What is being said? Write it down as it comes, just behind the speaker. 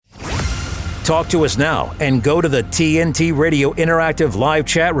Talk to us now and go to the TNT Radio Interactive Live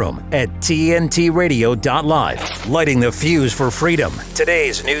chat room at tntradio.live. Lighting the fuse for freedom.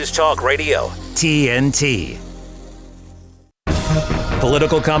 Today's News Talk Radio, TNT.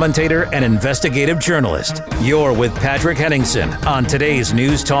 Political commentator and investigative journalist. You're with Patrick Henningsen on today's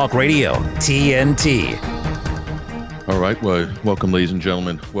News Talk Radio, TNT. All right. Well, welcome, ladies and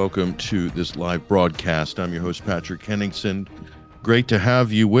gentlemen. Welcome to this live broadcast. I'm your host, Patrick Henningsen. Great to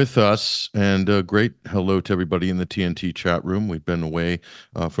have you with us, and great hello to everybody in the TNT chat room. We've been away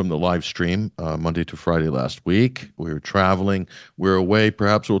from the live stream Monday to Friday last week. We were traveling. We're away.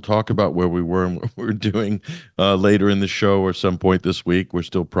 Perhaps we'll talk about where we were and what we're doing later in the show or some point this week. We're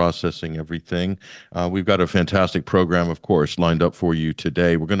still processing everything. We've got a fantastic program, of course, lined up for you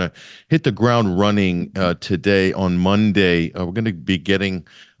today. We're going to hit the ground running today on Monday. We're going to be getting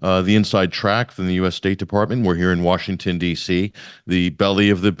the inside track from the U.S. State Department. We're here in Washington, D.C., the belly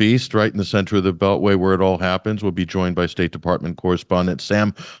of the beast, right in the center of the Beltway where it all happens. We'll be joined by State Department correspondent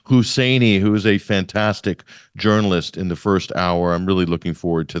Sam Husseini, who is a fantastic journalist in the first hour. I'm really looking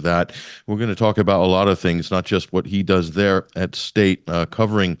forward to that. We're going to talk about a lot of things, not just what he does there at State,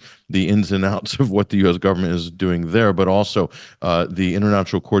 covering the ins and outs of what the U.S. government is doing there, but also the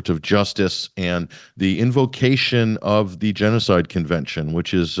International Court of Justice and the invocation of the Genocide Convention,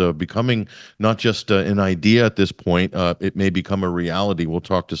 which is becoming not just an idea at this point. It may become a reality. We'll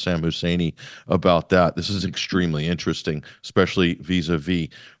talk to Sam Husseini about that. This is extremely interesting, especially vis-a-vis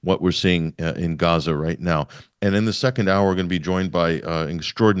what we're seeing in Gaza right now. And in the second hour, we're going to be joined by an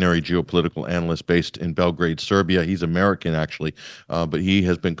extraordinary geopolitical analyst based in Belgrade, Serbia. He's American, actually, but he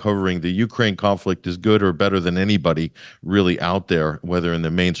has been covering the Ukraine conflict as good or better than anybody really out there, whether in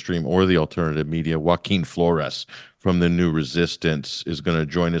the mainstream or the alternative media. Joaquin Flores from the New Resistance is going to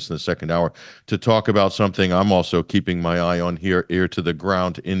join us in the second hour to talk about something I'm also keeping my eye on here, ear to the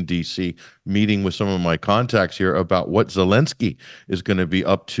ground in D.C., meeting with some of my contacts here about what Zelensky is going to be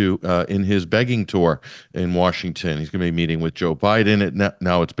up to in his begging tour in Washington. He's going to be meeting with Joe Biden.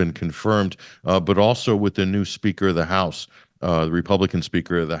 Now it's been confirmed, but also with the new Speaker of the House, the Republican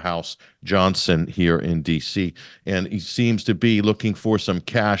Speaker of the House, Johnson, here in D.C. And he seems to be looking for some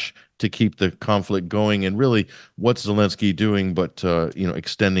cash to keep the conflict going. And really, what's Zelensky doing but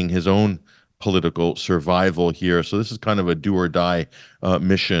extending his own political survival here? So this is kind of a do or die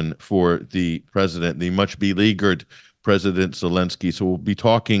mission for the president, the much beleaguered President Zelensky. So we'll be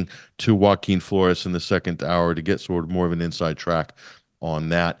talking to Joaquin Flores in the second hour to get sort of more of an inside track on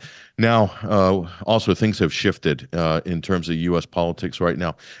that. Now, also things have shifted in terms of U.S. politics right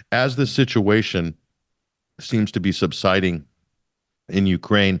now. As the situation seems to be subsiding in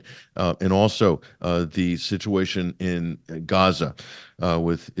Ukraine, and also the situation in Gaza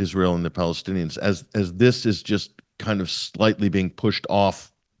with Israel and the Palestinians, as this is just kind of slightly being pushed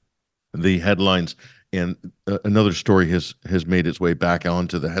off the headlines, and another story has made its way back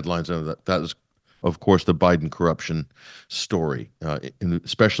onto the headlines, and that is, of course, the Biden corruption story, and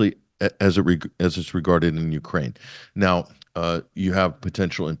especially as it's regarded in Ukraine. Now, you have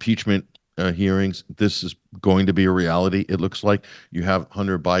potential impeachment hearings. This is going to be a reality. It looks like you have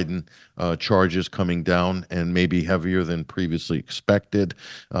Hunter Biden charges coming down and maybe heavier than previously expected.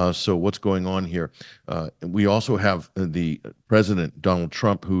 So what's going on here? We also have the President, Donald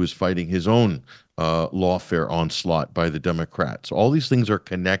Trump, who is fighting his own lawfare onslaught by the Democrats. All these things are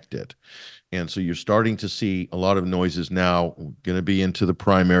connected. And so you're starting to see a lot of noises now. We're going to be into the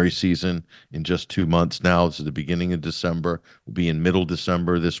primary season in just 2 months now. This is the beginning of December. We'll be in middle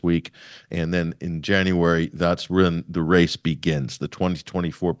December this week. And then in January, that's when the race begins, the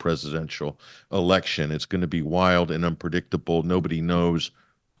 2024 presidential election. It's going to be wild and unpredictable. Nobody knows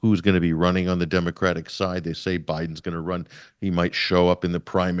who's going to be running on the Democratic side. They say Biden's going to run. He might show up in the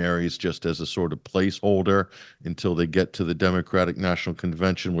primaries just as a sort of placeholder until they get to the Democratic National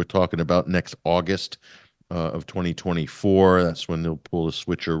Convention. We're talking about next August of 2024. That's when they'll pull a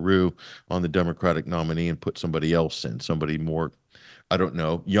switcheroo on the Democratic nominee and put somebody else in, somebody more, I don't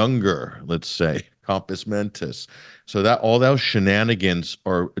know, younger, let's say, compos mentis. So that all those shenanigans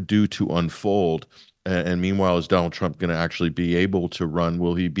are due to unfold. And meanwhile, is Donald Trump going to actually be able to run?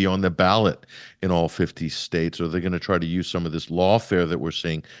 Will he be on the ballot in all 50 states? Or are they going to try to use some of this lawfare that we're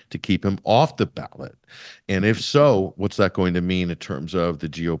seeing to keep him off the ballot? And if so, what's that going to mean in terms of the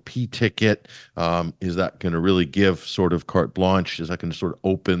GOP ticket? Is that going to really give sort of carte blanche? Is that going to sort of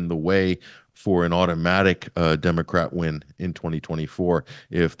open the way for an automatic Democrat win in 2024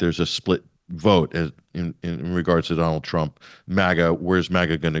 if there's a split vote, in regards to Donald Trump. MAGA, where's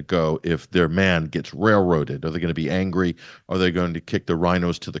MAGA going to go if their man gets railroaded? Are they going to be angry? Are they going to kick the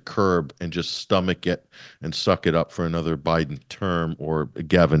rhinos to the curb and just stomach it and suck it up for another Biden term or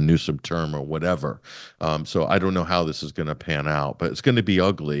Gavin Newsom term or whatever? So I don't know how this is going to pan out, but it's going to be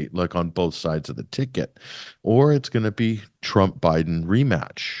ugly, like on both sides of the ticket, or it's going to be Trump-Biden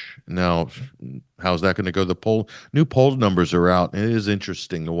rematch. Now, how's that going to go? The new poll numbers are out. It is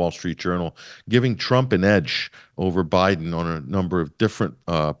interesting. The Wall Street Journal giving Trump an edge over Biden on a number of different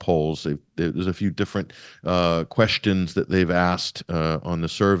polls. There's a few different questions that they've asked on the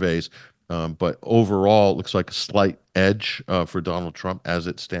surveys. But overall, it looks like a slight edge for Donald Trump as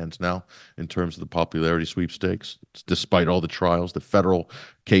it stands now in terms of the popularity sweepstakes, despite all the trials, the federal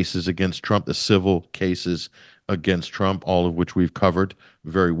cases against Trump, the civil cases against Trump, all of which we've covered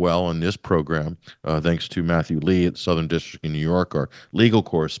very well on this program, thanks to Matthew Lee at Southern District in New York, our legal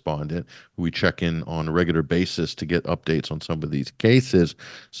correspondent, who we check in on a regular basis to get updates on some of these cases.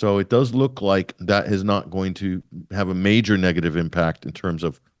 So it does look like that is not going to have a major negative impact in terms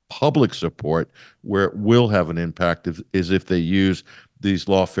of public support. Where it will have an impact is if they use these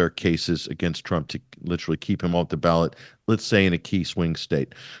lawfare cases against Trump to literally keep him off the ballot, let's say in a key swing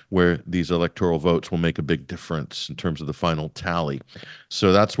state where these electoral votes will make a big difference in terms of the final tally.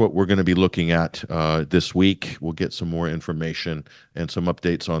 So that's what we're going to be looking at this week. We'll get some more information and some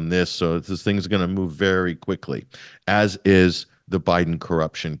updates on this. So this thing is going to move very quickly, as is the Biden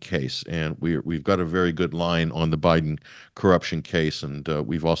corruption case. And we've got a very good line on the Biden corruption case. And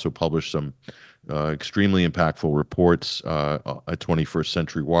we've also published some extremely impactful reports at 21st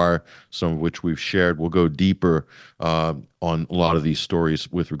Century Wire, some of which we've shared. We'll go deeper on a lot of these stories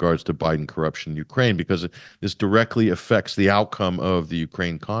with regards to Biden corruption in Ukraine, because this directly affects the outcome of the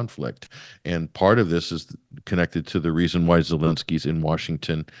Ukraine conflict. And part of this is connected to the reason why Zelensky's in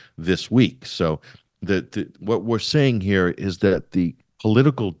Washington this week. So what we're saying here is that the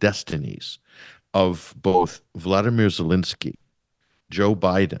political destinies of both Vladimir Zelensky, Joe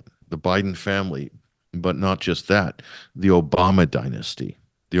Biden, the Biden family, but not just that, the Obama dynasty,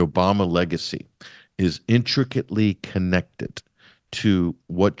 the Obama legacy is intricately connected to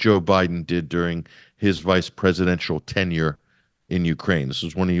what Joe Biden did during his vice presidential tenure in Ukraine. This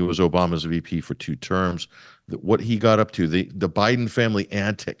is when he was Obama's VP for 2 terms. What he got up to, the Biden family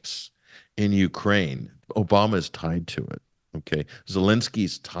antics in Ukraine, Obama is tied to it. Okay,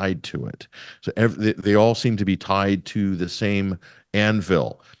 Zelensky's tied to it. So they all seem to be tied to the same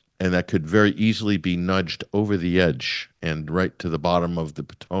anvil, and that could very easily be nudged over the edge and right to the bottom of the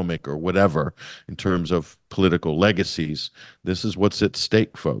Potomac or whatever in terms of political legacies. This is what's at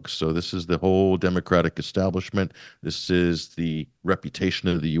stake, folks. So this is the whole Democratic establishment. This is the reputation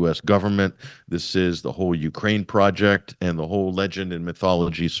of the U.S. government. This is the whole Ukraine project and the whole legend and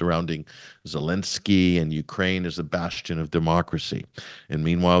mythology surrounding Zelensky and Ukraine as a bastion of democracy. And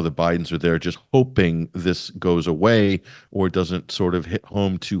meanwhile, the Bidens are there just hoping this goes away or doesn't sort of hit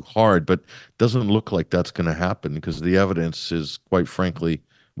home too hard. But doesn't look like that's going to happen because the evidence is, quite frankly,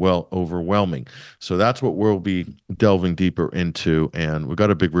 well, overwhelming. So that's what we'll be delving deeper into. And we've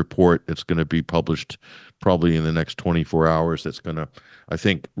got a big report that's going to be published probably in the next 24 hours that's going to, I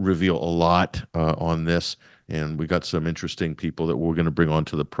think, reveal a lot on this. And we got some interesting people that we're going to bring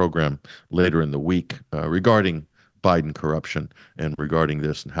onto the program later in the week regarding Biden corruption and regarding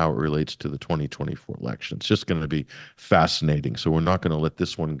this and how it relates to the 2024 election. It's just going to be fascinating. So we're not going to let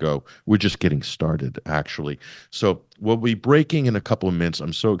this one go. We're just getting started, actually. So we'll be breaking in a couple of minutes.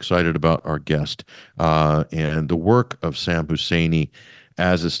 I'm so excited about our guest and the work of Sam Husseini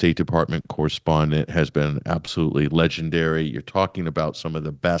as a State Department correspondent has been absolutely legendary. You're talking about some of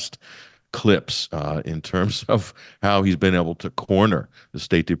the best clips in terms of how he's been able to corner the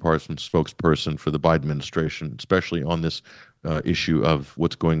State Department spokesperson for the Biden administration, especially on this issue of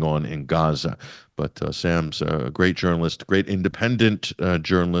what's going on in Gaza. But Sam's a great journalist, great independent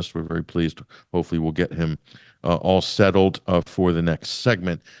journalist. We're very pleased. Hopefully we'll get him all settled for the next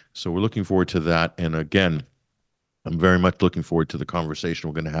segment. So we're looking forward to that. And again, I'm very much looking forward to the conversation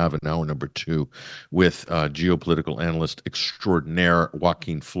we're going to have in hour number 2 with geopolitical analyst extraordinaire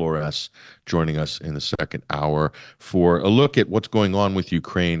Joaquin Flores joining us in the second hour for a look at what's going on with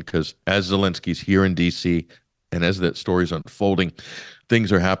Ukraine, because as Zelensky's here in D.C. and as that story's unfolding,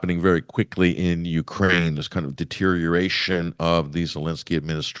 things are happening very quickly in Ukraine. There's kind of deterioration of the Zelensky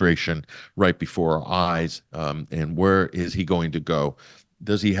administration right before our eyes. And where is he going to go?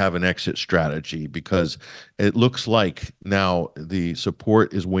 Does he have an exit strategy? Because it looks like now the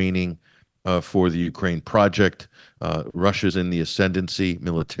support is waning for the Ukraine project. Russia's in the ascendancy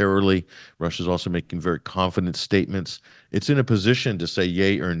militarily. Russia's also making very confident statements. It's in a position to say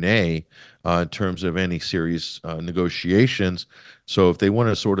yay or nay in terms of any serious negotiations. So if they want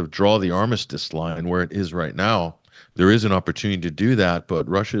to sort of draw the armistice line where it is right now, there is an opportunity to do that. But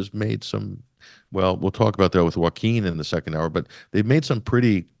Russia's made some, well, we'll talk about that with Joaquin in the second hour, but they've made some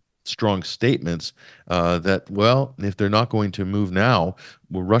pretty strong statements that, well, if they're not going to move now,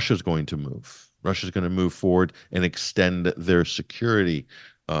 well, Russia's going to move. Russia's going to move forward and extend their security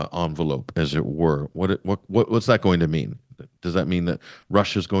envelope, as it were. What's that going to mean? Does that mean that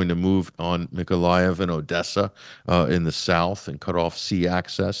Russia's going to move on Mykolaiv and Odessa in the south and cut off sea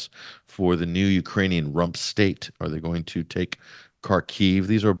access for the new Ukrainian rump state? Are they going to take Kharkiv?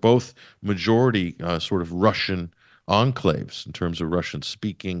 These are both majority sort of Russian enclaves in terms of Russian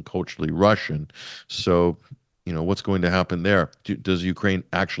speaking, culturally Russian. So, what's going to happen there? Does Ukraine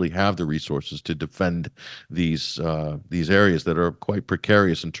actually have the resources to defend these areas that are quite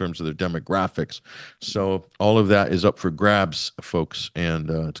precarious in terms of their demographics? So all of that is up for grabs, folks, and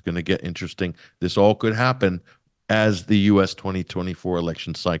it's going to get interesting. This all could happen as the U.S. 2024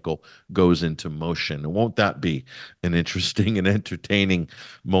 election cycle goes into motion. And won't that be an interesting and entertaining,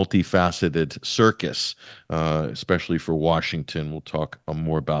 multifaceted circus, especially for Washington? We'll talk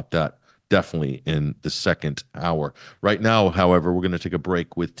more about that definitely in the second hour. Right now, however, we're going to take a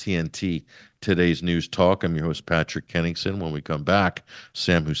break with TNT, Today's News Talk. I'm your host, Patrick Henningsen. When we come back,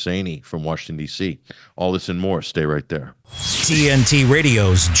 Sam Husseini from Washington, D.C. All this and more. Stay right there. TNT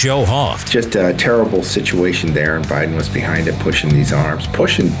Radio's Joe Hoft. Just a terrible situation there, and Biden was behind it, pushing these arms,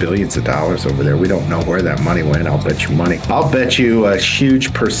 pushing billions of dollars over there. We don't know where that money went. I'll bet you money. I'll bet you a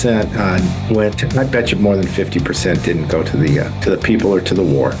huge percent went. I bet you more than 50% didn't go to the people or to the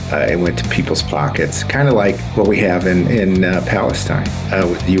war. It went to people's pockets, kind of like what we have in Palestine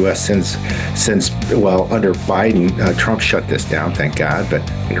with the U.S. since under Biden, Trump shut this down, thank God. But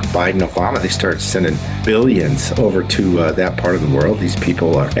under Biden, Obama, they started sending billions over to that part of the world. These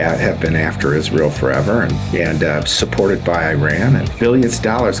people have been after Israel forever and supported by Iran, and billions of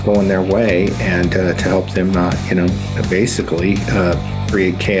dollars going their way, and to help them, basically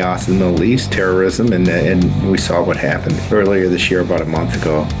create chaos in the Middle East, terrorism, and we saw what happened earlier this year, about a month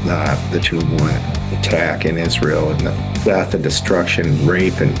ago, the 2-1 attack in Israel, and the death and destruction,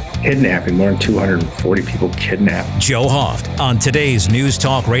 rape, and kidnapping. More than 240 people kidnapped. Joe Hoft on Today's News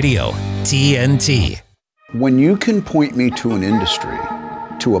Talk Radio, TNT. When you can point me to an industry,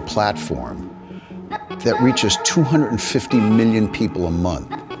 to a platform that reaches 250 million people a month,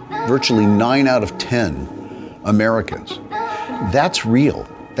 virtually 9 out of 10 Americans, that's real,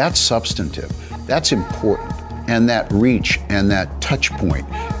 that's substantive, that's important. And that reach and that touch point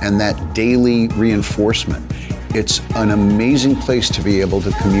and that daily reinforcement, it's an amazing place to be able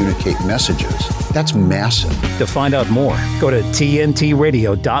to communicate messages. That's massive. To find out more, go to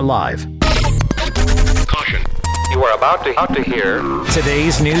tntradio.live. Caution. You are about to hear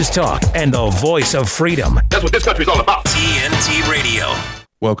Today's News Talk and the voice of freedom. That's what this country's all about. TNT Radio.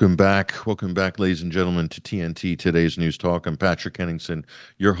 Welcome back, ladies and gentlemen, to TNT, Today's News Talk. I'm Patrick Henningsen,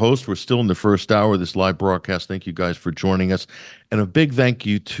 your host. We're still in the first hour of this live broadcast. Thank you guys for joining us. And a big thank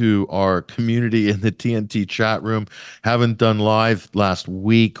you to our community in the TNT chat room. Haven't done live last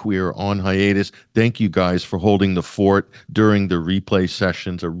week. We are on hiatus. Thank you guys for holding the fort during the replay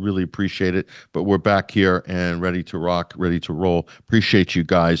sessions. I really appreciate it. But we're back here and ready to rock, ready to roll. Appreciate you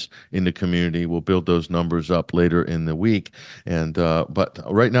guys in the community. We'll build those numbers up later in the week. And but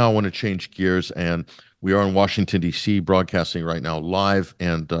right now I want to change gears, and we are in Washington, D.C., broadcasting right now live,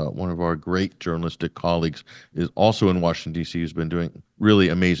 and one of our great journalistic colleagues is also in Washington, D.C., who's been doing really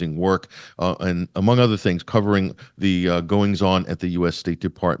amazing work, and among other things, covering the goings-on at the U.S. State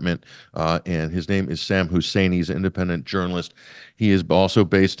Department, and his name is Sam Husseini. He's an independent journalist. He is also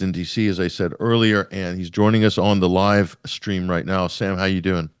based in D.C., as I said earlier, and he's joining us on the live stream right now. Sam, how you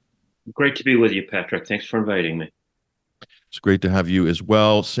doing? Great to be with you, Patrick. Thanks for inviting me. It's great to have you as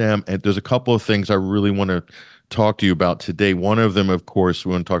well, Sam. And there's a couple of things I really want to talk to you about today. One of them, of course,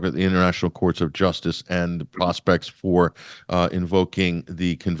 we want to talk about the International Courts of Justice and the prospects for invoking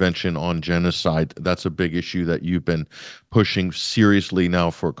the Convention on Genocide. That's a big issue that you've been pushing seriously now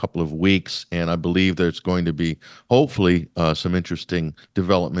for a couple of weeks, and I believe there's going to be, hopefully, some interesting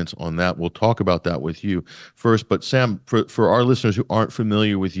developments on that. We'll talk about that with you first. But Sam, for our listeners who aren't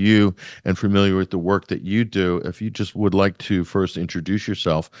familiar with you and familiar with the work that you do, if you just would like to first introduce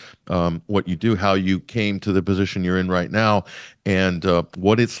yourself, what you do, how you came to the position you're in right now, and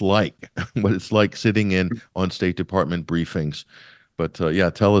what it's like, sitting in on State Department briefings. But yeah,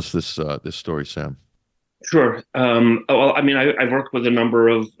 tell us this story, Sam. Sure. Well, I mean, I've worked with a number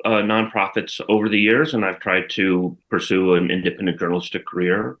of nonprofits over the years, and I've tried to pursue an independent journalistic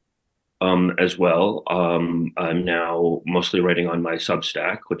career as well. I'm now mostly writing on my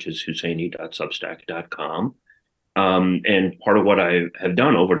Substack, which is Husseini.substack.com. And part of what I have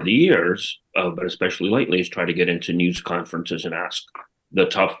done over the years, but especially lately, is try to get into news conferences and ask the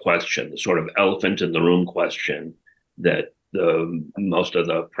tough question, the sort of elephant in the room question that the most of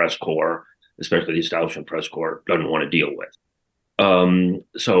the press corps, especially the establishment press corps, doesn't want to deal with.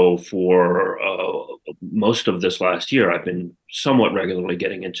 So for most of this last year, I've been somewhat regularly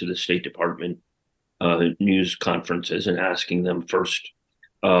getting into the State Department news conferences and asking them first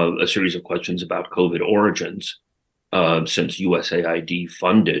a series of questions about COVID origins, since USAID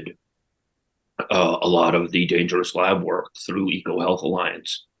funded a lot of the dangerous lab work through EcoHealth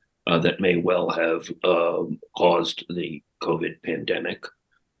Alliance that may well have caused the COVID pandemic,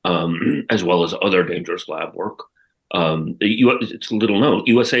 as well as other dangerous lab work. It's little known.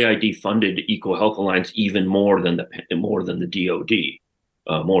 USAID funded EcoHealth Alliance even more than the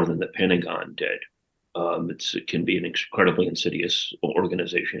DoD, more than the Pentagon did. It can be an incredibly insidious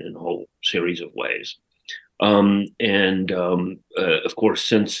organization in a whole series of ways. Of course,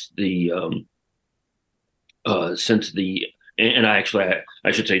 since the and I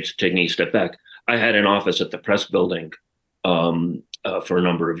should say, taking a step back, I had an office at the press building for a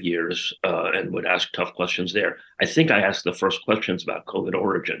number of years and would ask tough questions there. I think I asked the first questions about COVID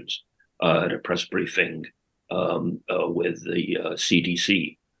origins at a press briefing with the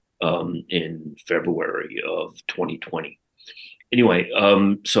CDC in February of 2020. Anyway,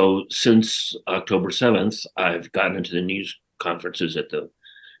 so since October 7th, I've gotten into the news conferences at the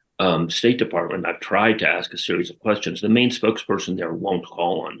State Department. I've tried to ask a series of questions. The main spokesperson there won't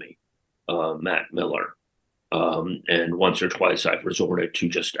call on me, Matt Miller. And once or twice I've resorted to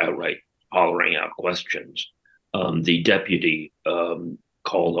just outright hollering out questions. The deputy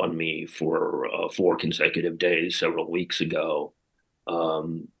called on me for 4 consecutive days several weeks ago.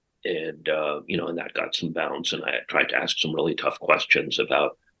 And that got some bounce. And I tried to ask some really tough questions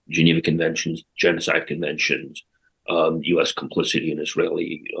about Geneva Conventions, genocide conventions, U.S. complicity in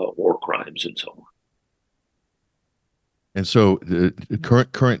Israeli war crimes, and so on. And so the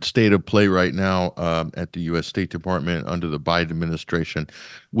current state of play right now at the U.S. State Department under the Biden administration,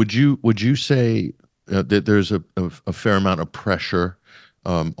 would you say that there's a fair amount of pressure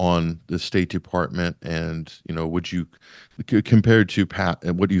on the State Department, and would you, compared to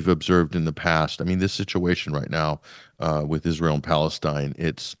what you've observed in the past? I mean, this situation right now with Israel and Palestine,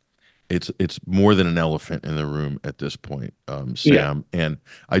 it's more than an elephant in the room at this point, Sam. Yeah. And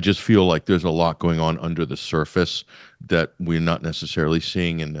I just feel like there's a lot going on under the surface that we're not necessarily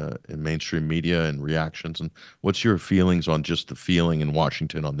seeing in mainstream media and reactions. And what's your feelings on just the feeling in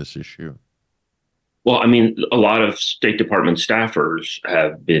Washington on this issue? Well, I mean, a lot of State Department staffers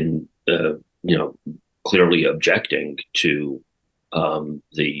have been, clearly objecting to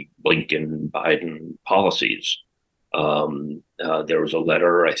the Blinken-Biden policies. There was a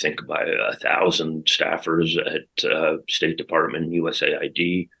letter, I think, by 1,000 staffers at State Department and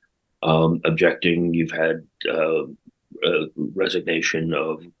USAID objecting. You've had resignation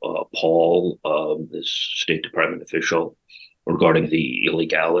of Paul, this State Department official, regarding the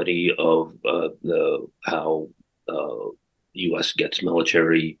illegality of how the U.S. gets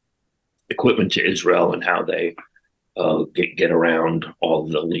military equipment to Israel and how they get around all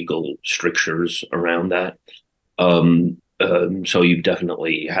the legal strictures around that. So you've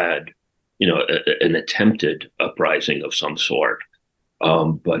definitely had, an attempted uprising of some sort.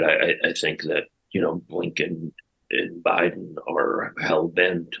 But I think that, Blinken and Biden are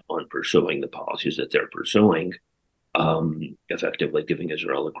hell-bent on pursuing the policies that they're pursuing, effectively giving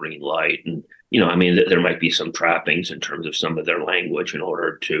Israel a green light. And, there might be some trappings in terms of some of their language in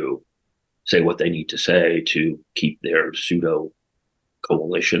order to say what they need to say to keep their pseudo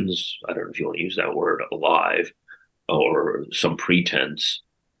coalitions, I don't know if you want to use that word, alive, or some pretense.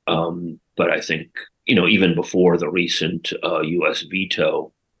 But I think, even before the recent U.S.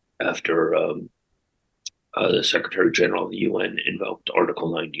 veto, after the Secretary General of the UN invoked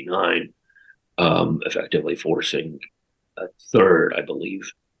Article 99, effectively forcing a third, I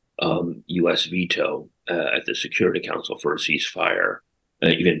believe, U.S. veto at the Security Council for a ceasefire.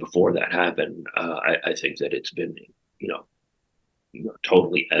 Even before that happened, I think that it's been,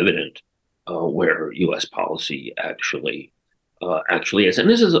 totally evident where U.S. policy actually is. And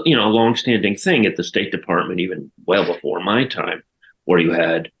this is, a longstanding thing at the State Department, even well before my time, where you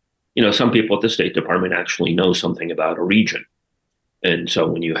had, some people at the State Department actually know something about a region. And so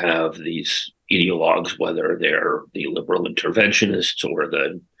when you have these ideologues, whether they're the liberal interventionists or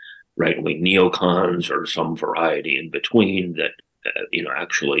the right-wing neocons or some variety in between that,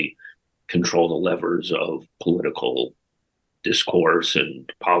 actually control the levers of political discourse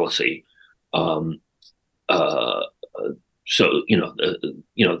and policy. Um, uh, so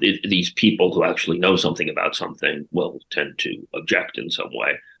these people who actually know something about something will tend to object in some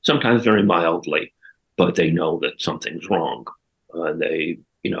way, sometimes very mildly, but they know that something's wrong. They,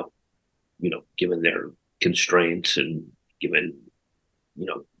 given their constraints and given,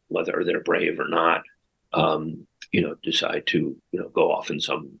 whether they're brave or not, decide to, go off in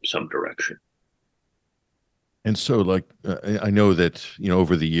some direction. And so, like, I know that,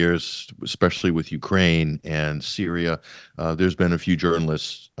 over the years, especially with Ukraine and Syria, there's been a few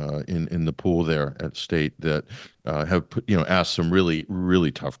journalists in the pool there at State that have asked some really,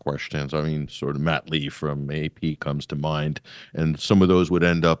 really tough questions. I mean, sort of Matt Lee from AP comes to mind, and some of those would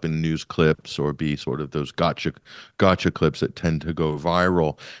end up in news clips or be sort of those gotcha clips that tend to go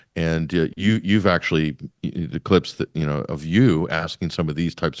viral. And you've actually, the clips that of you asking some of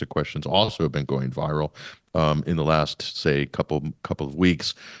these types of questions also have been going viral in the last, say, couple of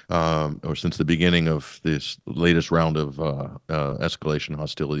weeks, or since the beginning of this latest round of escalation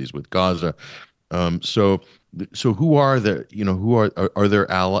hostilities with Gaza. So who are are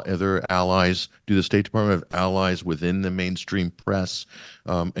there allies? Do the State Department have allies within the mainstream press,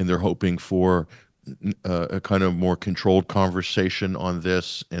 and they're hoping for a kind of more controlled conversation on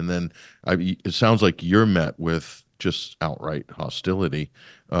this? And then it sounds like you're met with just outright hostility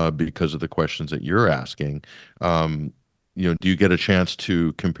because of the questions that you're asking. Do you get a chance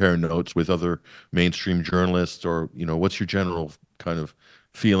to compare notes with other mainstream journalists, or what's your general kind of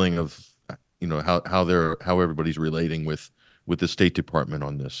feeling of how everybody's relating with the State Department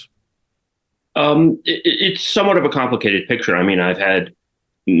on this? It's somewhat of a complicated picture. I mean, I've had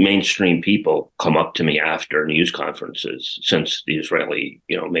mainstream people come up to me after news conferences since the Israeli,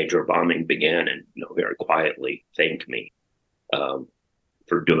 major bombing began, and very quietly thank me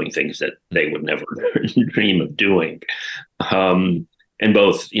for doing things that they would never dream of doing. And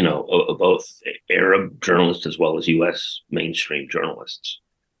both Arab journalists as well as U.S. mainstream journalists.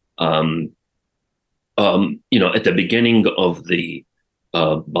 At the beginning of the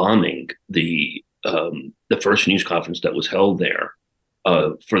bombing, the first news conference that was held there,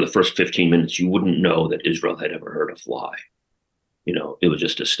 for the first 15 minutes, you wouldn't know that Israel had ever hurt a fly. It was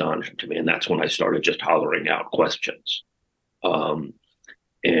just astonishing to me. And that's when I started just hollering out questions. And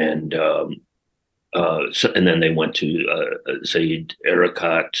then they went to Saeed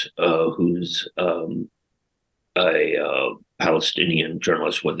Erekat, who's a Palestinian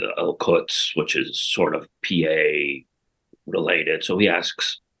journalist with Al-Quds, which is sort of PA related. So he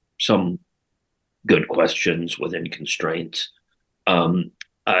asks some good questions within constraints.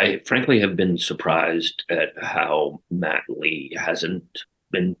 I frankly have been surprised at how Matt Lee hasn't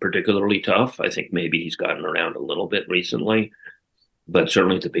been particularly tough. I think maybe he's gotten around a little bit recently, but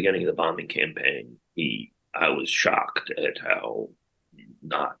certainly at the beginning of the bombing campaign, I was shocked at how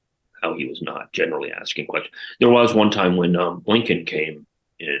he was not generally asking questions. There was one time when Blinken came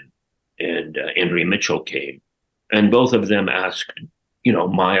in and Andrea Mitchell came, and both of them asked,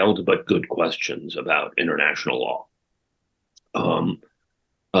 mild but good questions about international law.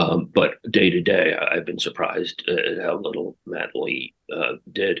 But day to day, I've been surprised at how little Matt Lee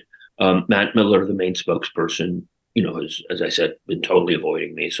did. Matt Miller, the main spokesperson, has, as I said, been totally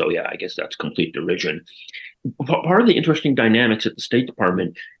avoiding me. So yeah, I guess that's complete derision. Part of the interesting dynamics at the State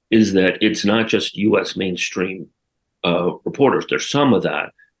Department is that it's not just U.S. mainstream reporters. There's some of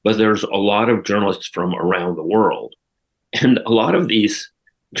that, but there's a lot of journalists from around the world. And a lot of these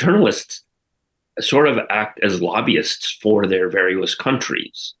journalists sort of act as lobbyists for their various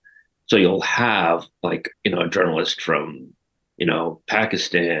countries. So you'll have a journalist from,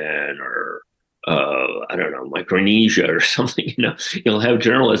 Pakistan or, I don't know, Micronesia or something, you'll have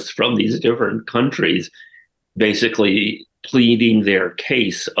journalists from these different countries basically pleading their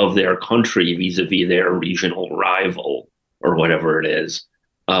case of their country vis-a-vis their regional rival or whatever it is,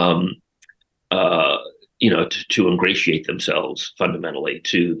 to ingratiate themselves fundamentally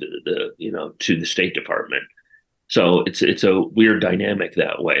to the State Department. So it's a weird dynamic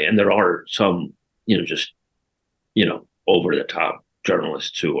that way. And there are some, just, over the top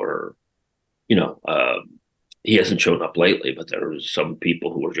journalists who are, he hasn't shown up lately, but there was some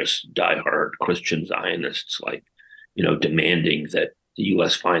people who were just diehard Christian Zionists, demanding that the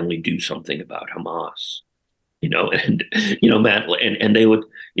U.S. finally do something about Hamas. Matt, and they would,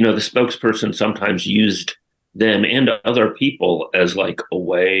 the spokesperson sometimes used them and other people as a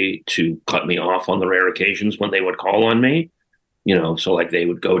way to cut me off on the rare occasions when they would call on me, so they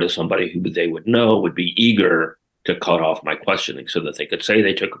would go to somebody who they would know would be eager to cut off my questioning so that they could say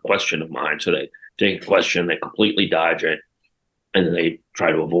they took a question of mine. So they take a question, they completely dodge it, and then they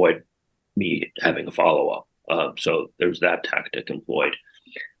try to avoid me having a follow-up. So there's that tactic employed.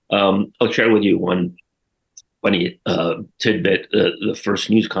 I'll share with you one funny tidbit. The first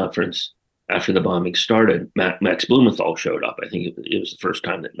news conference after the bombing started, Max Blumenthal showed up. I think it was the first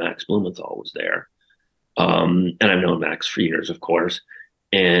time that Max Blumenthal was there. And I've known Max for years, of course.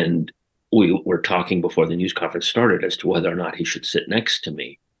 And we were talking before the news conference started as to whether or not he should sit next to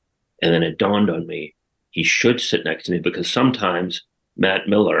me. And then it dawned on me, he should sit next to me, because sometimes Matt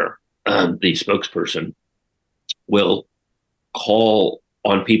Miller, the spokesperson, will call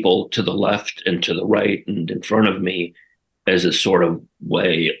on people to the left and to the right and in front of me as a sort of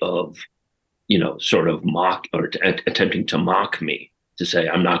way of, sort of mock or attempting to mock me, to say,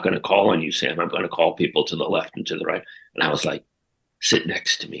 I'm not going to call on you, Sam. I'm going to call people to the left and to the right. And I was like, sit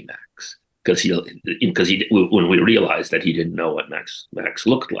next to me, Max. Because when we realized that he didn't know what Max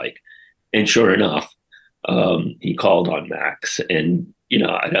looked like. And sure enough, he called on Max. And,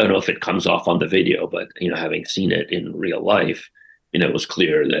 I don't know if it comes off on the video, but, having seen it in real life, it was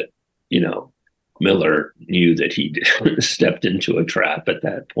clear that, Miller knew that he stepped into a trap at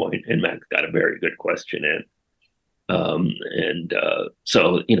that point, and Max got a very good question in.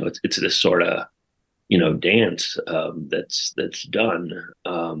 So, it's this sort of, dance that's done.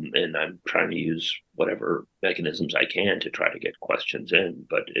 And I'm trying to use whatever mechanisms I can to try to get questions in,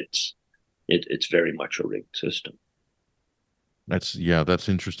 but it's very much a rigged system. That's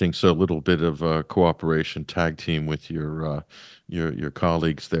interesting. So a little bit of cooperation, tag team with your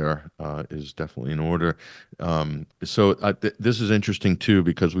colleagues there is definitely in order. This is interesting too,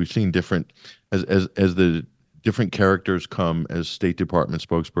 because we've seen different as the different characters come as State Department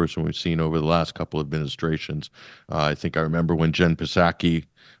spokesperson. We've seen over the last couple of administrations. I think I remember when Jen Psaki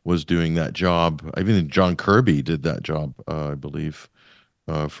was doing that job. I even think John Kirby did that job, I believe.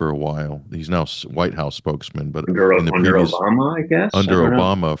 For a while. He's now White House spokesman, but under Obama, I guess. Under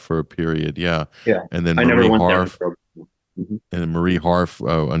Obama for a period, yeah. And then Marie Harf, and Marie Harf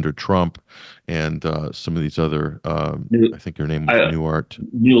under Trump, and some of these other. I think her name was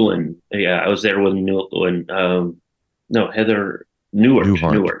Newland. Yeah, I was there with Newland. Heather Newart.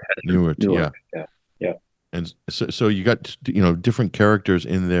 Yeah. And so you got different characters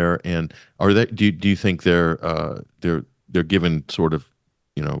in there, and are they? Do you think they're given sort of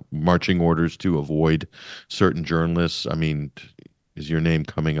marching orders to avoid certain journalists? I mean, is your name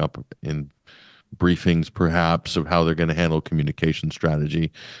coming up in briefings perhaps of how they're going to handle communication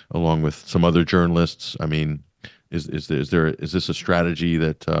strategy along with some other journalists? I mean, is this a strategy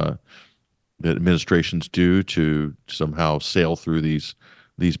that administrations do to somehow sail through these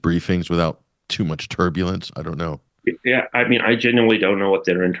briefings without too much turbulence? I don't know. Yeah, I mean, I genuinely don't know what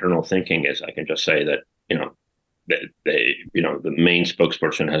their internal thinking is. I can just say that, they, the main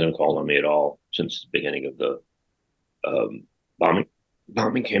spokesperson hasn't called on me at all since the beginning of the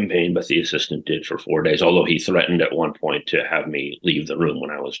bombing campaign, but the assistant did for 4 days, although he threatened at one point to have me leave the room when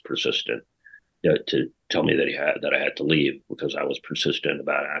I was persistent, to tell me that I had to leave because I was persistent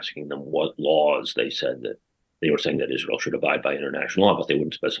about asking them what laws. They said that they were saying that Israel should abide by international law, but they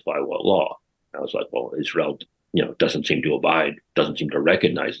wouldn't specify what law. I was like, well, Israel, doesn't seem to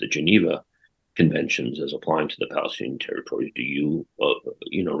recognize the Geneva Conventions as applying to the Palestinian territories. Do you,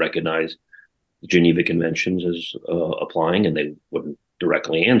 recognize the Geneva Conventions as applying? And they wouldn't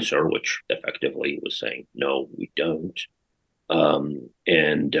directly answer, which effectively was saying, no, we don't. I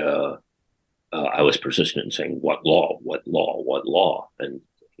was persistent in saying, what law? And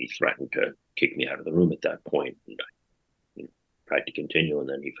he threatened to kick me out of the room at that point. And I tried to continue, and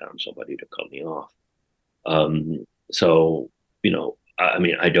then he found somebody to cut me off. I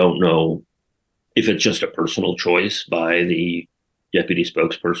don't know if it's just a personal choice by the deputy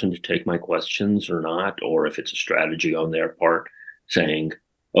spokesperson to take my questions or not, or if it's a strategy on their part saying,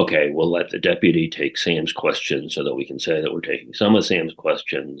 okay, we'll let the deputy take Sam's questions so that we can say that we're taking some of Sam's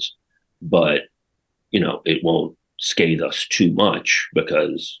questions, but, it won't scathe us too much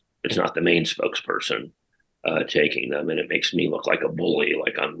because it's not the main spokesperson taking them. And it makes me look like a bully,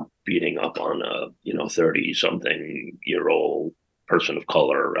 like I'm beating up on a, 30-something-year-old person of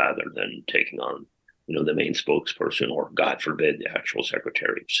color rather than taking on, the main spokesperson or, God forbid, the actual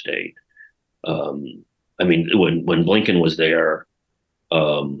Secretary of State. When Blinken was there,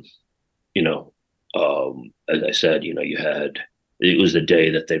 as I said, it was the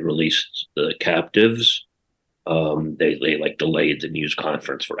day that they released the captives. They delayed the news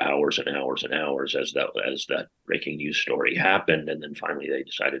conference for hours and hours and hours as that breaking news story happened, and then finally they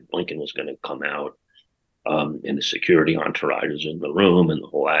decided Blinken was going to come out, and the security entourage is in the room, and the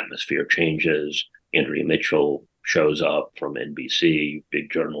whole atmosphere changes. Andrea Mitchell shows up from NBC,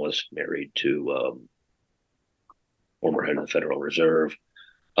 big journalist married to former head of the Federal Reserve.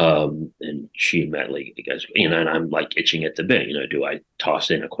 And she immediately goes, and I'm like itching at the bit, do I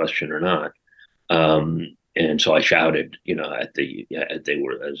toss in a question or not? And so I shouted, as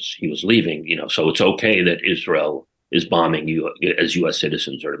he was leaving, so it's okay that Israel is bombing you as U.S.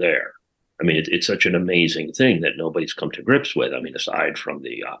 citizens are there. I mean, it's such an amazing thing that nobody's come to grips with. I mean, aside from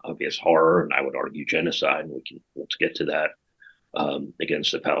the obvious horror, and I would argue genocide, and let's get to that,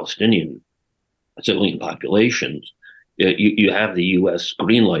 against the Palestinian civilian populations. You have the U.S.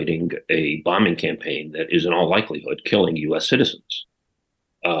 greenlighting a bombing campaign that is in all likelihood killing U.S. citizens.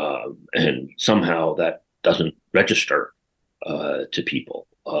 And somehow that doesn't register to people.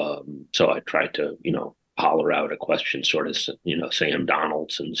 So I tried to, holler out a question, sort of, Sam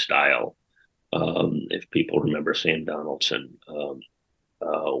Donaldson style. If people remember Sam Donaldson when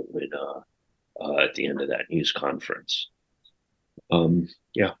at the end of that news conference.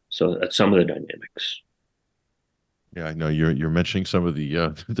 So that's some of the dynamics. Yeah, I know you're mentioning some of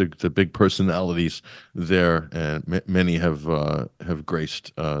the big personalities there, and many have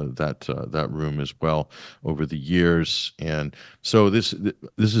graced that room as well over the years. And so this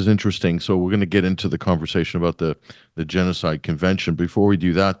is interesting. So we're going to get into the conversation about the Genocide Convention. Before we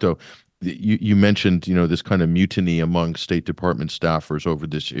do that, though, you mentioned this kind of mutiny among State Department staffers over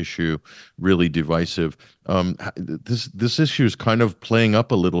this issue, really divisive. This issue is kind of playing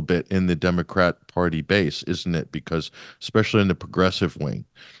up a little bit in the Democrat Party base, isn't it? Because especially in the progressive wing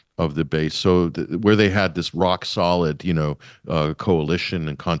of the base, so where they had this rock solid, coalition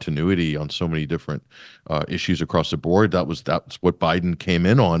and continuity on so many different issues across the board, that's what Biden came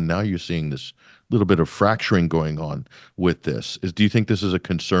in on. Now you're seeing this little bit of fracturing going on with this. Do you think this is a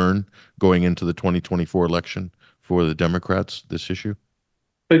concern going into the 2024 election for the Democrats, this issue?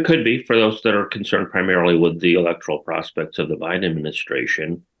 It could be for those that are concerned primarily with the electoral prospects of the Biden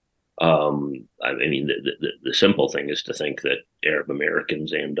administration. I mean, the simple thing is to think that Arab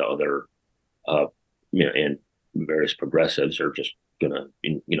Americans and other, and various progressives are just going to,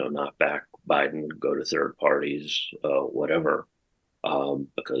 knock back Biden, go to third parties, whatever,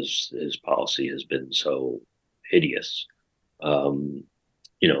 because his policy has been so hideous. I'm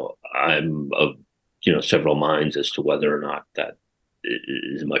of, several minds as to whether or not that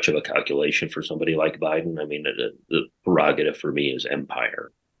is much of a calculation for somebody like Biden. I mean, the prerogative for me is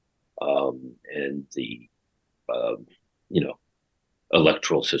empire. And the,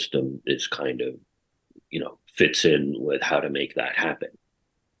 electoral system is kind of, fits in with how to make that happen,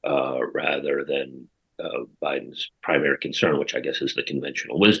 rather than Biden's primary concern, which I guess is the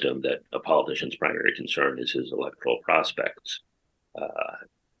conventional wisdom that a politician's primary concern is his electoral prospects.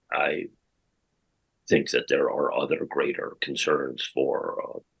 I think that there are other greater concerns for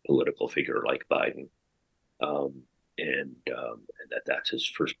a political figure like Biden. And that's his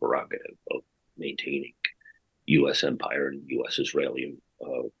first prerogative of maintaining U.S. empire and U.S.-Israeli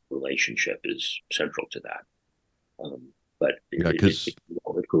relationship is central to that. But it could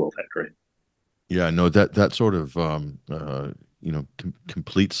all factor in. Yeah, no, that sort of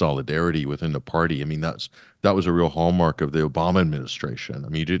complete solidarity within the party. I mean, that was a real hallmark of the Obama administration. I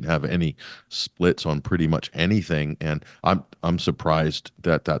mean, you didn't have any splits on pretty much anything, and I'm surprised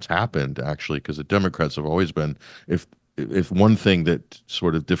that that's happened actually, because the Democrats have always been, if one thing that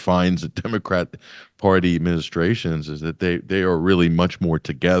sort of defines the Democrat Party administrations is that they are really much more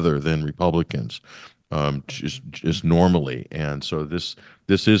together than Republicans. Just normally, and so this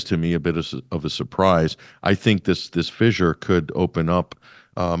is to me a bit of a surprise. I think this fissure could open up,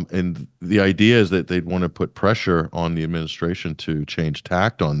 and the idea is that they'd want to put pressure on the administration to change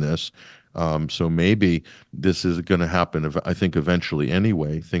tact on this. So maybe this is going to happen. I think eventually,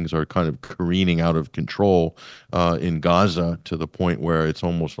 anyway, things are kind of careening out of control in Gaza to the point where it's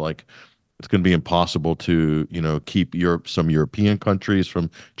almost like it's going to be impossible to, keep some European countries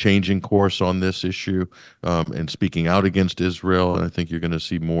from changing course on this issue and speaking out against Israel. And I think you're going to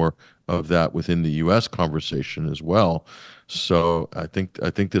see more of that within the U.S. conversation as well. So I think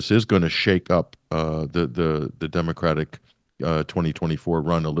this is going to shake up the Democratic 2024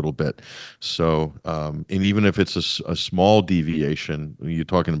 run a little bit. So and even if it's a small deviation, you're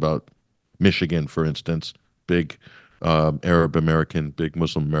talking about Michigan, for instance, big Arab American, big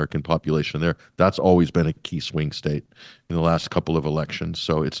Muslim American population there. That's always been a key swing state in the last couple of elections.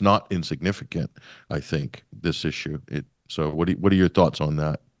 So it's not insignificant, I think, this issue. So what are your thoughts on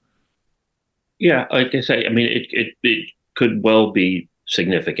that? Yeah, like I say, I mean, it could well be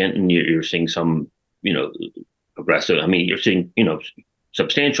significant, and you're seeing some, progressive. I mean, you're seeing,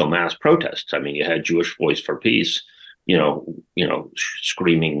 substantial mass protests. I mean, you had Jewish Voice for Peace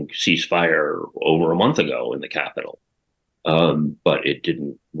screaming ceasefire over a month ago in the Capitol. But it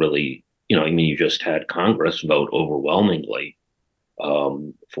didn't really, you just had Congress vote overwhelmingly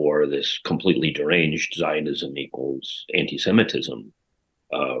for this completely deranged Zionism equals anti-Semitism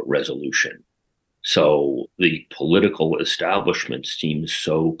resolution. So the political establishment seems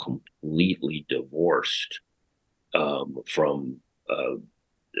so completely divorced from,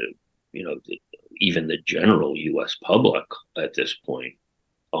 even the general U.S. public at this point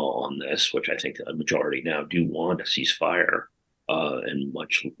on this, which I think a majority now do want a ceasefire, and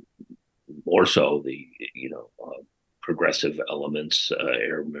much more so the progressive elements,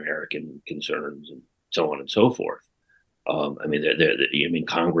 Arab American concerns, and so on and so forth.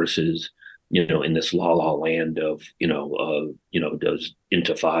 Congress is in this la la land of is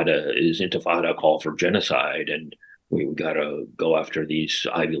Intifada a call for genocide, and we got to go after these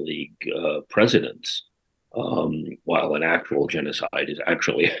Ivy League presidents. While an actual genocide is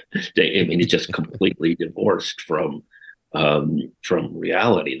actually, it's just completely divorced from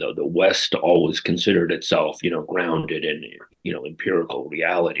reality. Though the West always considered itself, grounded in, empirical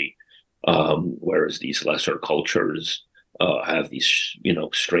reality, whereas these lesser cultures have these,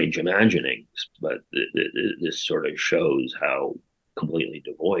 strange imaginings. But this sort of shows how completely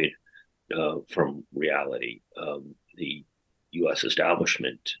devoid from reality the U.S.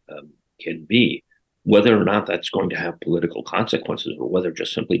 establishment can be. Whether or not that's going to have political consequences, or whether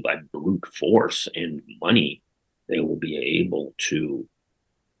just simply by brute force and money they will be able to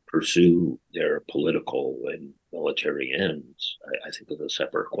pursue their political and military ends, I think is a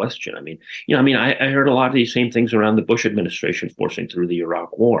separate question. I heard a lot of these same things around the Bush administration forcing through the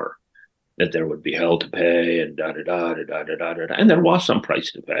Iraq War, that there would be hell to pay and da da da da da da da da, and there was some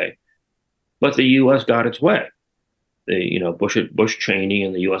price to pay, but the U.S. got its way. Bush Cheney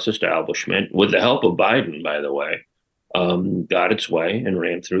and the U.S. establishment, with the help of Biden, by the way, got its way and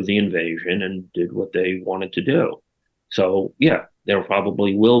ran through the invasion and did what they wanted to do. So, yeah, there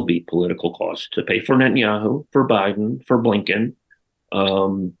probably will be political costs to pay for Netanyahu, for Biden, for Blinken,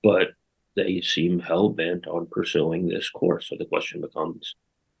 but they seem hell-bent on pursuing this course. So the question becomes,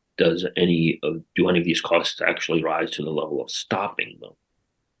 do any of these costs actually rise to the level of stopping them,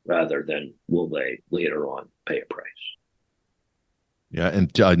 rather than will they later on pay a price? Yeah,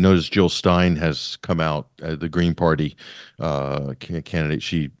 and I noticed Jill Stein has come out, the Green Party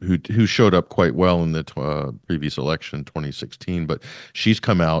candidate, who showed up quite well in the previous election, 2016, but she's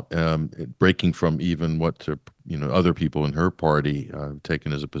come out breaking from even what other people in her party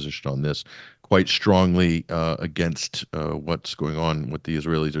taken as a position on this, quite strongly against what's going on, what the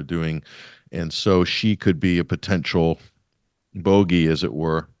Israelis are doing, and so she could be a potential bogey, as it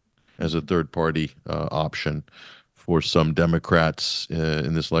were, as a third party option for some Democrats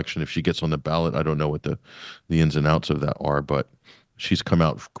in this election if she gets on the ballot. I don't know what the ins and outs of that are, but she's come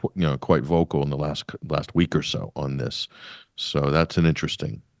out quite vocal in the last week or so on this. So that's an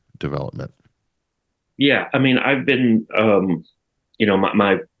interesting development. Yeah, I've been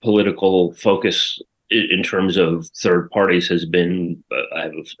my political focus in terms of third parties has been I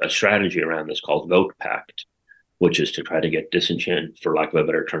have a strategy around this called Vote Pact, which is to try to get for lack of a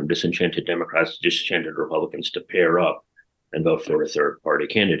better term, disenchanted Democrats, disenchanted Republicans to pair up and vote for a third party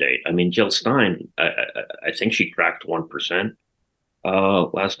candidate. Jill Stein, I think she cracked 1%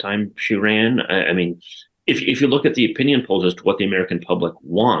 last time she ran. If you look at the opinion polls as to what the American public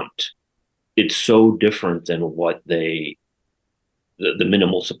want, it's so different than what the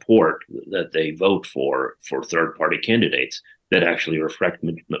minimal support that they vote for third party candidates that actually reflect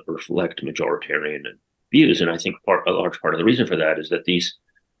majoritarian views. And I think a large part of the reason for that is that these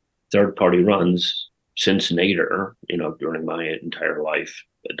third party runs since Nader, during my entire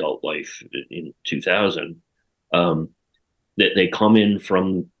adult life in 2000, that they come in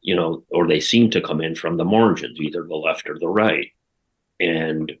from, or they seem to come in from the margins, either the left or the right.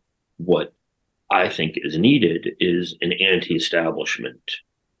 And what I think is needed is an anti-establishment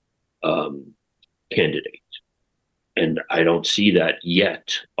candidate. And I don't see that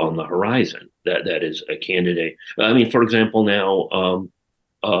yet on the horizon. That is a candidate. For example, now,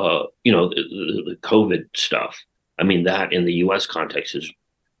 the COVID stuff. That in the U.S. context is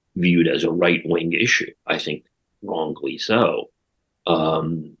viewed as a right-wing issue. I think wrongly so.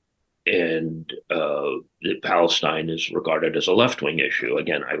 And Palestine is regarded as a left-wing issue.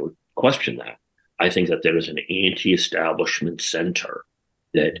 Again, I would question that. I think that there is an anti-establishment center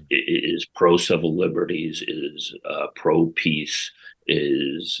that is pro-civil liberties, is pro-peace,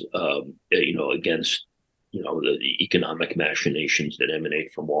 is against the economic machinations that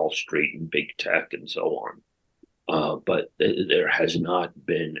emanate from Wall Street and big tech and so But there has not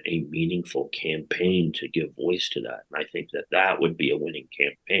been a meaningful campaign to give voice to that. And I think that would be a winning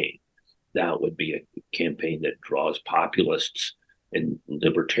campaign. That would be a campaign that draws populists and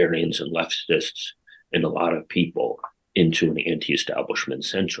libertarians and leftists and a lot of people into an anti-establishment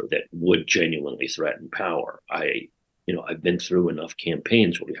center that would genuinely threaten power. I've been through enough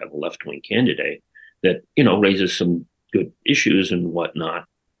campaigns where we have a left-wing candidate that, raises some good issues and whatnot,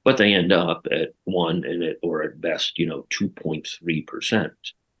 but they end up at 1% or at best, 2.3%.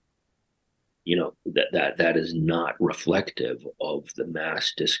 That is not reflective of the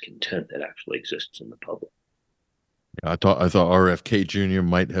mass discontent that actually exists in the public. I thought RFK Jr.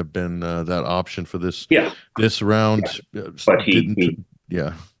 might have been that option for this round, but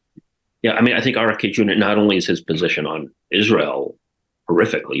yeah. I mean, I think RFK Jr. not only is his position on Israel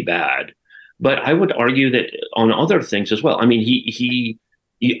horrifically bad, but I would argue that on other things as well. I mean,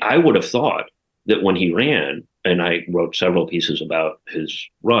 I would have thought that when he ran, and I wrote several pieces about his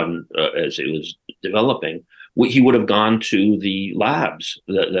run as it was developing, he would have gone to the labs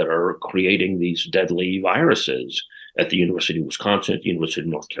that are creating these deadly viruses at the University of Wisconsin, at the University of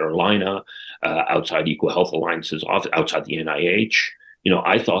North Carolina, outside Equal Health Alliance's office, outside the NIH.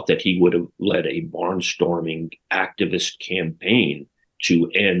 I thought that he would have led a barnstorming activist campaign to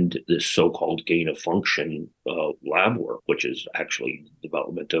end this so-called gain-of-function lab work, which is actually the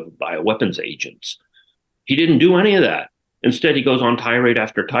development of bioweapons agents. He didn't do any of that. Instead, he goes on tirade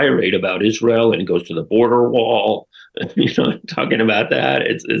after tirade about Israel and goes to the border wall, talking about that.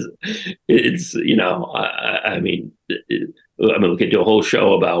 We could do a whole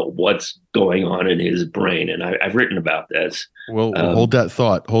show about what's going on in his brain, and I've written about this. Well, hold that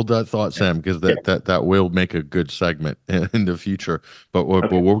thought, Sam, because that will make a good segment in the future. But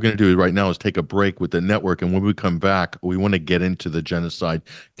what we're going to do right now is take a break with the network, and when we come back, we want to get into the genocide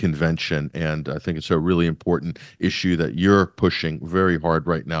convention, and I think it's a really important issue that you're pushing very hard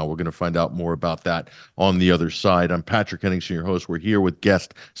right now. We're going to find out more about that on the other side. I'm Patrick Henningsen, your host. We're here with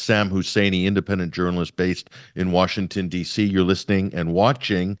guest Sam Husseini, independent journalist based in Washington, D.C. You're listening and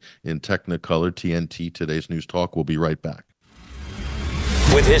watching in Technicolor TNT, today's News Talk. We'll be right back.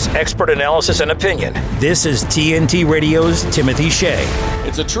 With his expert analysis and opinion, this is TNT Radio's Timothy Shea.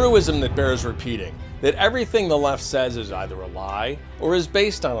 It's a truism that bears repeating, that everything the left says is either a lie or is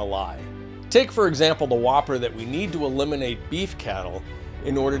based on a lie. Take, for example, the whopper that we need to eliminate beef cattle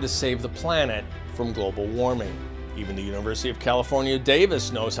in order to save the planet from global warming. Even the University of California,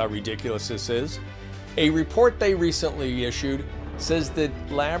 Davis knows how ridiculous this is. A report they recently issued says that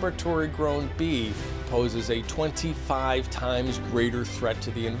laboratory-grown beef poses a 25 times greater threat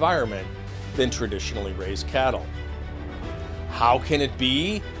to the environment than traditionally raised cattle. How can it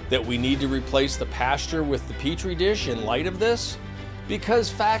be that we need to replace the pasture with the petri dish in light of this? Because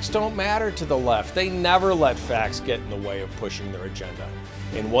facts don't matter to the left. They never let facts get in the way of pushing their agenda.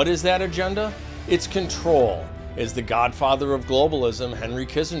 And what is that agenda? It's control. As the godfather of globalism, Henry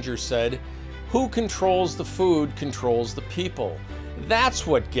Kissinger, said, "Who controls the food controls the people." That's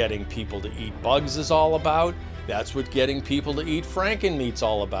what getting people to eat bugs is all about. That's what getting people to eat Frankenmeat's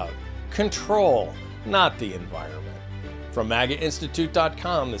all about. Control, not the environment. From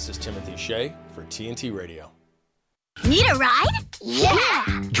MAGAInstitute.com, this is Timothy Shea for TNT Radio. Need a ride? Yeah!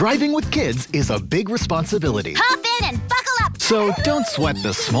 Driving with kids is a big responsibility. Hop in and buckle up! So don't sweat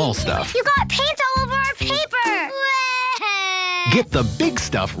the small stuff. You got paint all over our paper! Get the big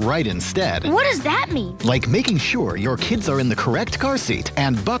stuff right instead. What does that mean? Like making sure your kids are in the correct car seat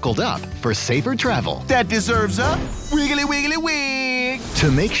and buckled up for safer travel. That deserves a wiggly wiggly wig.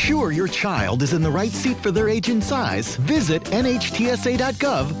 To make sure your child is in the right seat for their age and size, visit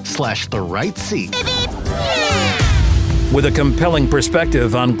nhtsa.gov/the right seat. Beep, beep. Yeah! With a compelling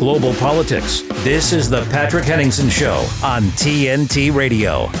perspective on global politics, this is the Patrick Henningsen Show on TNT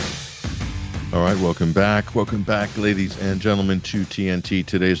Radio. All right, welcome back. Welcome back, ladies and gentlemen, to TNT,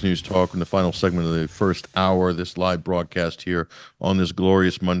 today's News Talk, in the final segment of the first hour, this live broadcast here on this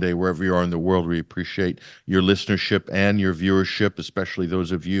glorious Monday, wherever you are in the world. We appreciate your listenership and your viewership, especially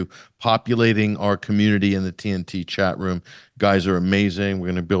those of you populating our community in the TNT chat room. Guys are amazing. We're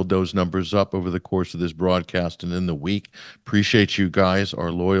going to build those numbers up over the course of this broadcast and in the week. Appreciate you guys,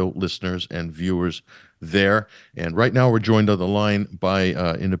 our loyal listeners and viewers there. And right now we're joined on the line by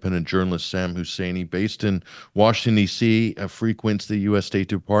independent journalist Sam Husseini, based in Washington, D.C., frequents the U.S. State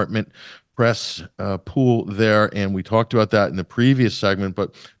Department press pool there. And we talked about that in the previous segment.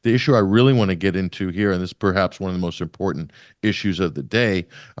 But the issue I really want to get into here, and this is perhaps one of the most important issues of the day,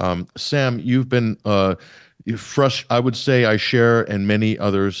 Sam, you've been I would say I share, and many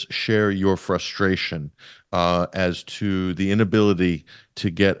others share, your frustration as to the inability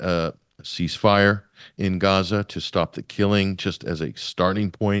to get a ceasefire, in Gaza to stop the killing, just as a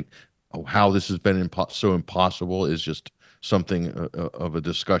starting point. How this has been so impossible is just something of a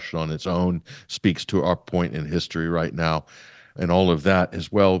discussion on its own, speaks to our point in history right now and all of that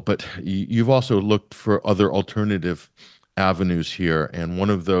as well. But you've also looked for other alternative avenues here, and one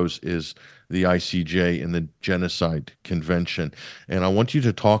of those is the ICJ and the Genocide Convention. And I want you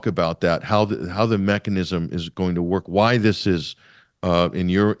to talk about that, how the mechanism is going to work, why this is in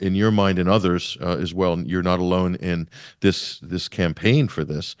your mind and others as well. You're not alone in this campaign for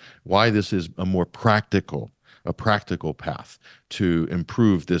this. Why this is a more practical path to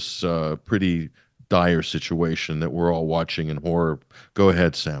improve this pretty dire situation that we're all watching in horror. Go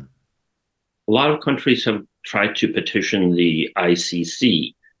ahead, Sam. A lot of countries have tried to petition the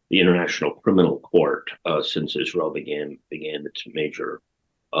ICC, the International Criminal Court, since Israel began its major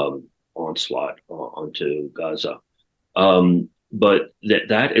onslaught onto Gaza. But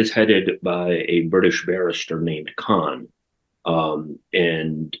that is headed by a British barrister named Khan,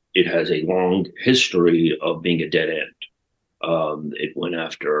 and it has a long history of being a dead end. It went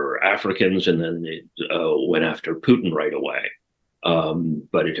after Africans, and then it went after Putin right away.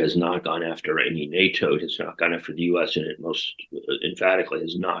 But it has not gone after any NATO. It has not gone after the U.S., and it most emphatically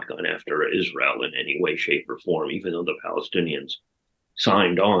has not gone after Israel in any way, shape, or form, even though the Palestinians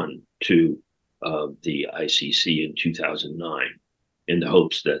signed on to the ICC in 2009 in the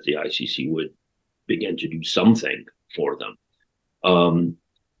hopes that the ICC would begin to do something for them.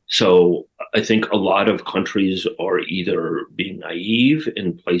 So I think a lot of countries are either being naive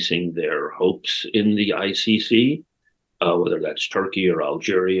in placing their hopes in the ICC, whether that's Turkey or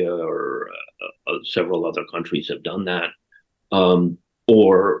Algeria or several other countries have done that,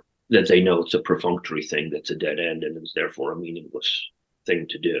 or that they know it's a perfunctory thing that's a dead end and is therefore a meaningless thing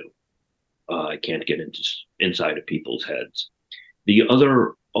to do. I can't get inside of people's heads. The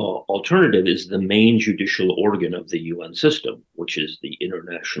other alternative is the main judicial organ of the UN system, which is the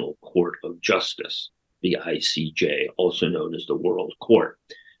International Court of Justice, the ICJ, also known as the World Court.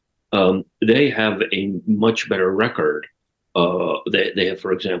 They have a much better record. They have,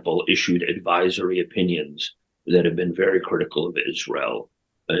 for example, issued advisory opinions that have been very critical of Israel.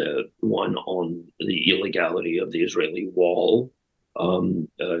 One on the illegality of the Israeli wall,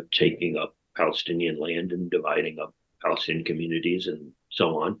 taking up Palestinian land and dividing up Palestinian communities and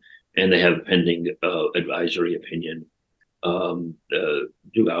so on. And they have a pending advisory opinion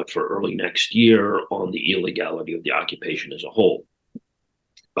due out for early next year on the illegality of the occupation as a whole.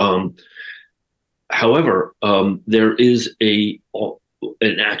 However, there is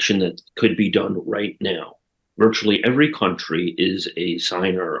an action that could be done right now. Virtually every country is a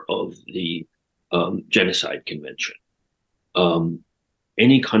signer of the Genocide Convention.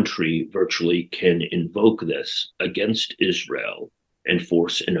 Any country virtually can invoke this against Israel and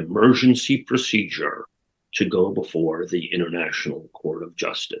force an emergency procedure to go before the International Court of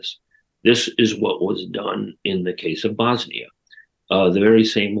Justice. This is what was done in the case of Bosnia. The very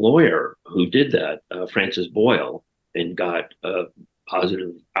same lawyer who did that, Francis Boyle, and got a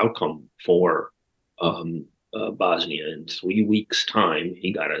positive outcome for Bosnia. In 3 weeks' time,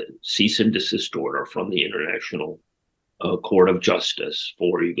 he got a cease and desist order from the International Court of Justice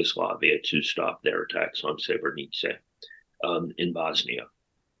for Yugoslavia to stop their attacks on Srebrenica in Bosnia.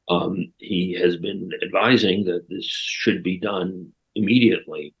 He has been advising that this should be done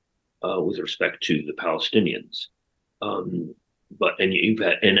immediately with respect to the Palestinians. I'm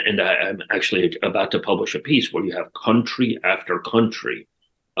actually about to publish a piece where you have country after country,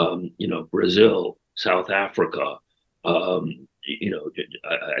 Brazil, South Africa, I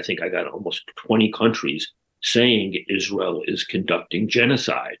think I got almost 20 countries saying Israel is conducting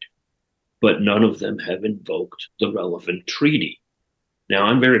genocide, but none of them have invoked the relevant treaty. Now,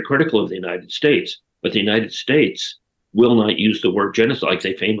 I'm very critical of the United States, but the United States will not use the word genocide, like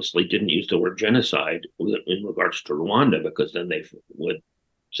they famously didn't use the word genocide in regards to Rwanda, because then they would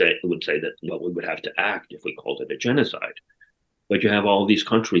say that, well, we would have to act if we called it a genocide. But you have all these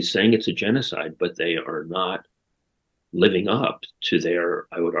countries saying it's a genocide, but they are not living up to their,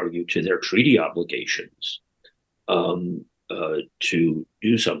 I would argue, to their treaty obligations to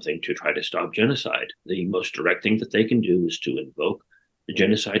do something to try to stop genocide. The most direct thing that they can do is to invoke the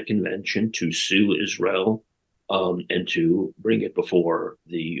Genocide Convention, to sue Israel, and to bring it before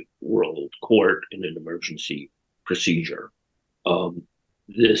the World Court in an emergency procedure.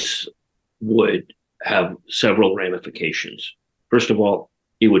 This would have several ramifications. First of all,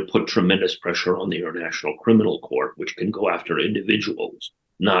 it would put tremendous pressure on the International Criminal Court, which can go after individuals,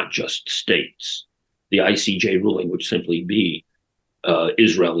 not just states. The ICJ ruling would simply be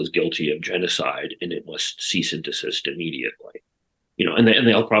Israel is guilty of genocide and it must cease and desist immediately. and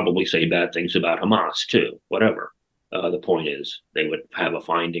they'll probably say bad things about Hamas too. Whatever. The point is, they would have a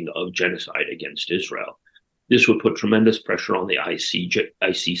finding of genocide against Israel. This would put tremendous pressure on the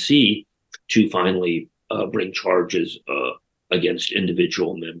ICC to finally bring charges against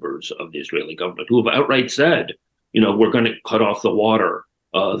individual members of the Israeli government who have outright said, we're going to cut off the water,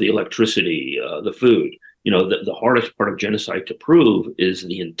 the electricity, the food. The hardest part of genocide to prove is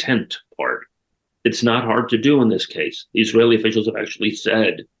the intent part. It's not hard to do in this case. The Israeli officials have actually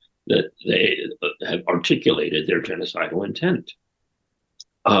said that they have articulated their genocidal intent.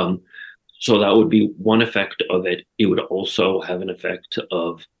 So that would be one effect of it. It would also have an effect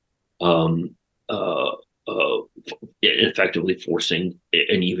of effectively forcing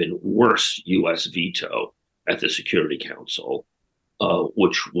an even worse U.S. veto at the Security Council,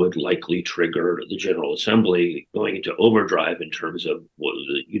 which would likely trigger the General Assembly going into overdrive in terms of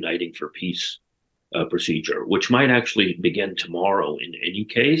the Uniting for Peace procedure, which might actually begin tomorrow in any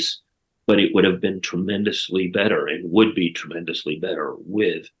case, but it would have been tremendously better and would be tremendously better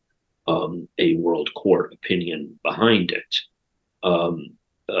with a world court opinion behind it.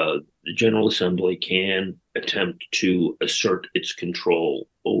 The General Assembly can attempt to assert its control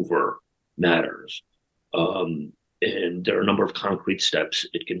over matters. And there are a number of concrete steps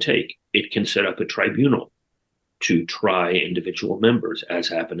it can take. It can set up a tribunal to try individual members, as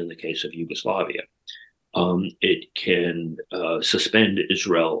happened in the case of Yugoslavia. It can suspend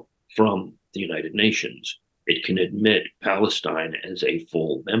Israel from the United Nations. It can admit Palestine as a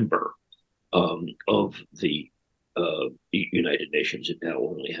full member of the United Nations. It now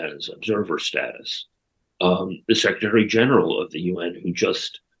only has observer status. The Secretary General of the UN, who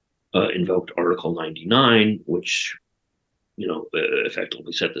just invoked Article 99, which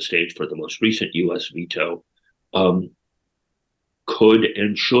effectively set the stage for the most recent U.S. veto, could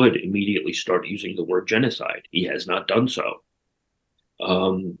and should immediately start using the word genocide. He has not done so.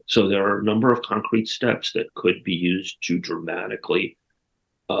 So there are a number of concrete steps that could be used to dramatically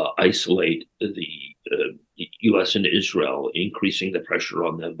isolate the U.S. and Israel, increasing the pressure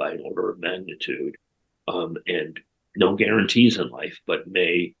on them by an order of magnitude, and no guarantees in life, but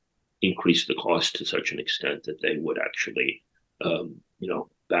may increase the cost to such an extent that they would actually,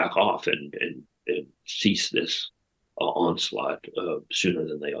 back off and cease this onslaught sooner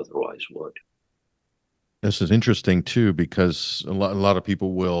than they otherwise would. This is interesting too, because a lot of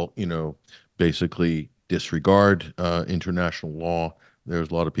people will, basically disregard international law.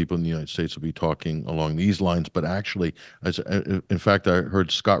 There's a lot of people in the United States will be talking along these lines, but actually, in fact, I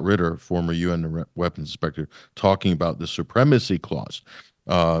heard Scott Ritter, former UN weapons inspector, talking about the supremacy clause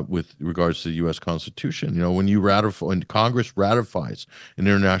with regards to the U.S. Constitution. When Congress ratifies an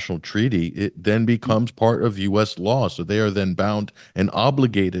international treaty, it then becomes part of U.S. law. So they are then bound and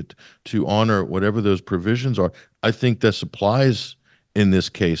obligated to honor whatever those provisions are. I think this applies in this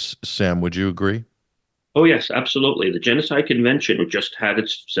case. Sam, would you agree? Oh, yes, absolutely. The Genocide Convention, which just had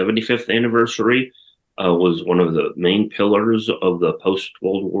its 75th anniversary, was one of the main pillars of the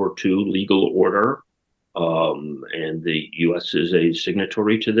post-World War II legal order. And the U.S. is a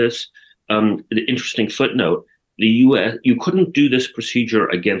signatory to this. The interesting footnote, the U.S., you couldn't do this procedure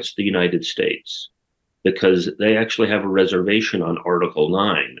against the United States because they actually have a reservation on Article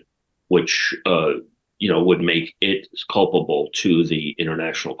 9, which, would make it culpable to the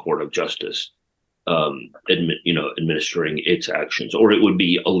International Court of Justice, administering its actions, or it would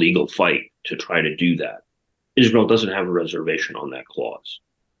be a legal fight to try to do that. Israel doesn't have a reservation on that clause.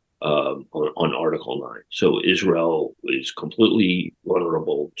 On Article 9. So Israel is completely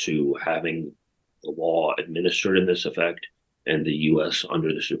vulnerable to having the law administered in this effect, and the U.S.,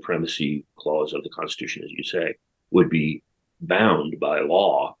 under the supremacy clause of the Constitution, as you say, would be bound by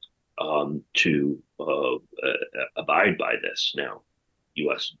law to abide by this. Now,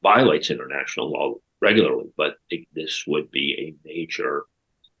 U.S. violates international law regularly, but this would be a major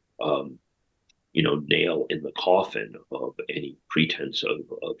nail in the coffin of any pretense of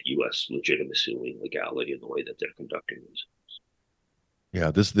U.S. legitimacy and legality in the way that they're conducting themselves. Yeah,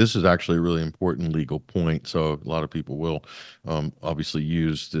 this is actually a really important legal point. So a lot of people will obviously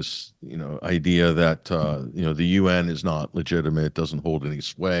use this, idea that the UN is not legitimate, doesn't hold any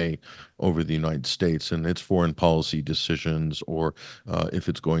sway over the United States and its foreign policy decisions, or if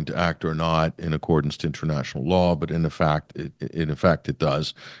it's going to act or not in accordance to international law. But in effect, it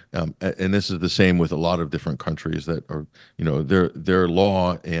does. And this is the same with a lot of different countries that are, their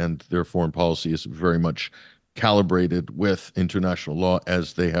law and their foreign policy is very much calibrated with international law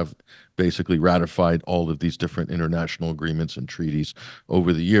as they have basically ratified all of these different international agreements and treaties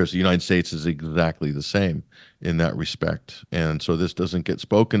over the years. The United States is exactly the same in that respect. And so this doesn't get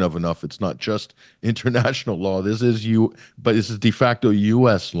spoken of enough. It's not just international law. But this is de facto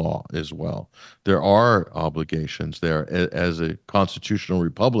U.S. law as well. There are obligations there. As a constitutional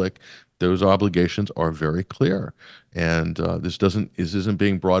republic, those obligations are very clear, and this isn't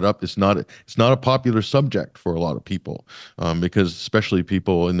being brought up. It's not a popular subject for a lot of people, because especially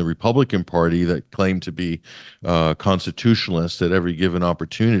people in the Republican Party that claim to be constitutionalists at every given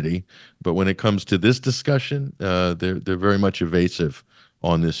opportunity. But when it comes to this discussion, they're very much evasive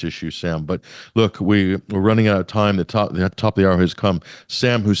on this issue, Sam. But look, we're running out of time. The top of the hour has come.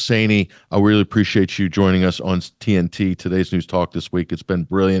 Sam Husseini, I really appreciate you joining us on TNT, Today's News Talk this week. It's been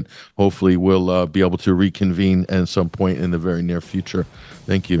brilliant. Hopefully we'll be able to reconvene at some point in the very near future.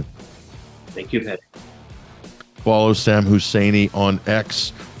 Thank you. Thank you, Patrick. Follow Sam Husseini on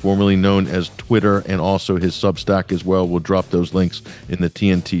X, formerly known as Twitter, and also his Substack as well. We'll drop those links in the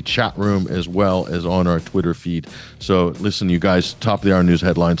TNT chat room as well as on our Twitter feed. So listen, you guys, top of the hour news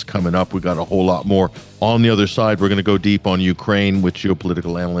headlines coming up. We got a whole lot more. On the other side, we're going to go deep on Ukraine with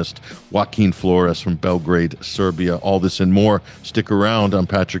geopolitical analyst Joaquin Flores from Belgrade, Serbia. All this and more. Stick around. I'm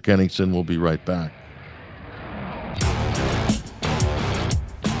Patrick Henningsen. We'll be right back.